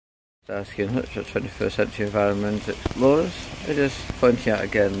Starsky&Hutch at 21st Century Environment Explorers. They're just pointing out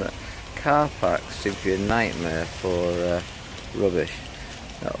again that car parks seem to be a nightmare for rubbish.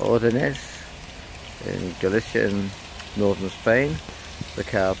 Ordes in Galicia and northern Spain, the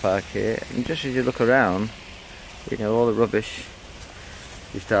car park here, and just as you look around, you know, all the rubbish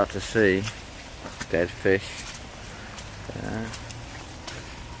you start to see, dead fish,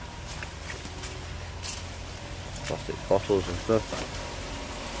 plastic bottles and stuff.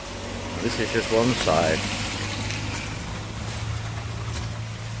 This is just one side.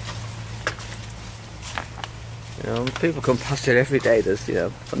 You know, people come past here every day. There's, you know,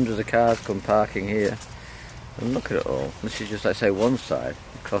 hundreds of cars come parking here. And look at it all. This is just, like, say, one side.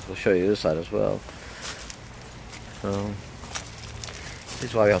 Of course, we'll show you the other side as well. So, this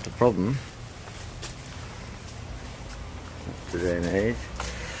is why we have the problem. That's the drainage.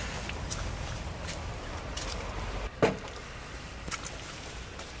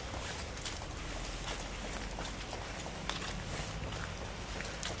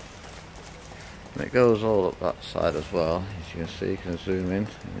 And it goes all up that side as well, as you can see. You can zoom in, you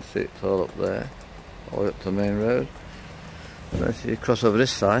can see it's all up there, all the way up to the main road. And then you cross over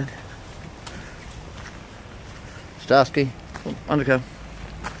this side. Starsky, come on the go.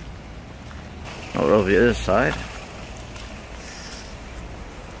 Now we're over the other side.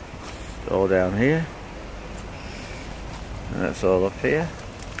 It's all down here. And that's all up here.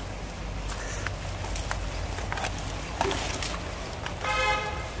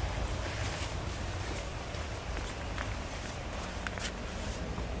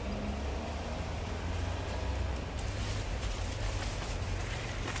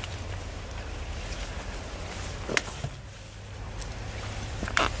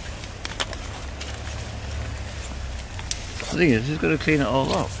 The thing is, he's got to clean it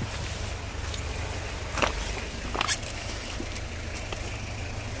all up.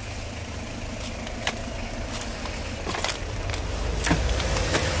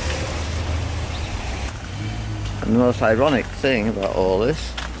 And the most ironic thing about all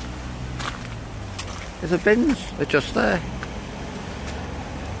this is the bins are just there.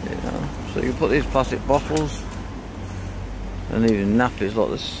 You know, so you put these plastic bottles and even nappies. Look,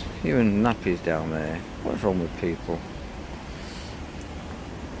 there's even nappies down there. What's wrong with people?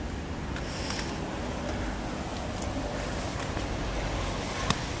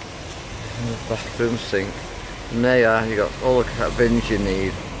 The bathroom sink, and there you are, you got all the bins you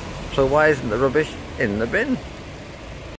need. So why isn't the rubbish in the bin?